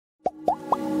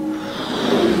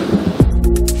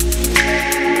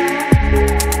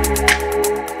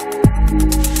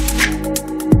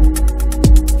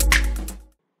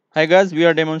Hi guys, we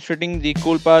are demonstrating the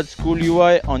Coolpad's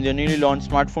CoolUI on their newly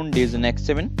launched smartphone Dazen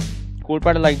X7.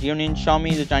 Coolpad, like Xiaomi and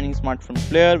Xiaomi, is a Chinese smartphone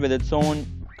player with its own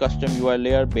custom UI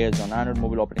layer based on Android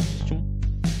mobile operating system.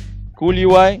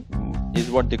 CoolUI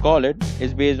is what they call it,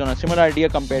 is based on a similar idea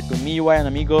compared to MIUI and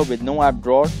Amigo with no app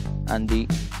drawer and the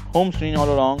home screen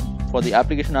all along for the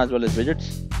application as well as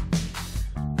widgets.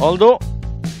 Although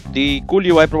the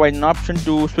CoolUI provides an option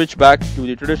to switch back to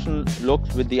the traditional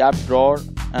looks with the app drawer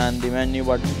and the menu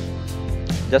buttons,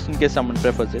 just in case someone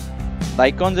prefers it. The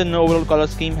icons and overall color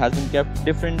scheme has been kept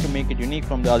different to make it unique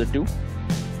from the other two.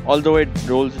 Although it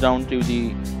rolls down to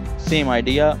the same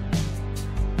idea,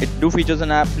 it do features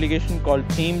an application called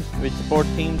Themes, which support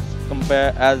themes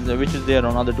which is there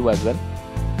on other two as well.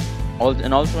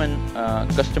 And also an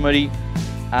customary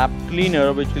app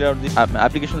cleaner, which allows the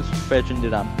applications to fetch in the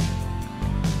RAM.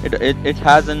 It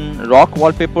has an rock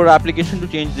wallpaper application to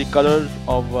change the colors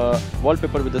of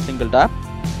wallpaper with a single tap.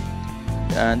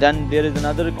 And then there is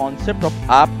another concept of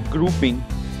app grouping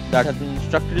that has been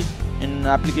structured in an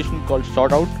application called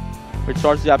Sort Out, which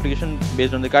sorts the application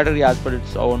based on the category as per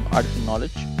its own artisan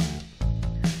knowledge.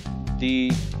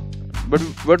 But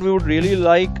what we would really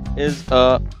like is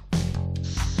a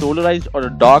solarized or a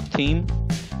dark theme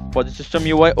for the system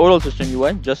UI, overall system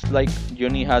UI, just like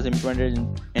Xiaomi has implemented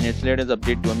in its latest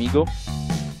update to Amigo.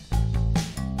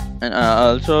 And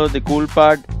also the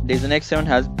Coolpad Dazen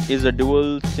X7 is a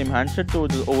dual SIM handset, so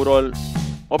the overall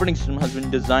operating system has been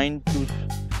designed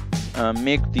to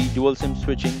make the dual SIM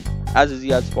switching as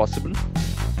easy as possible.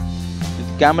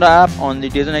 The camera app on the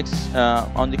Dazen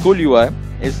on the CoolUI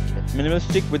is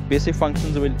minimalistic with basic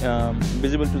functions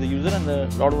visible to the user, and a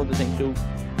lot of other things too,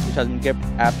 which has been kept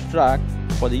abstract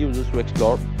for the users to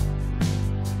explore.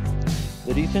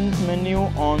 The recent menu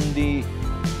on the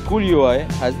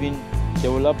CoolUI has been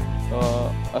developed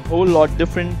a whole lot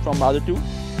different from the other two,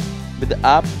 with the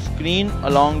app screen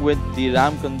along with the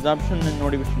RAM consumption and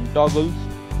notification toggles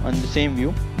on the same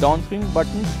view. The on-screen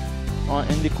buttons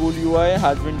in the CoolUI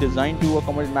has been designed to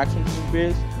accommodate maximum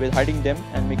space with hiding them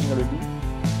and making it available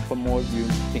for more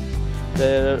viewing things.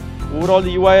 Overall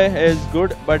the UI is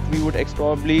good, but we would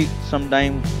probably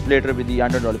sometime later with the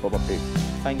Android Lollipop update.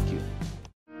 Thank you.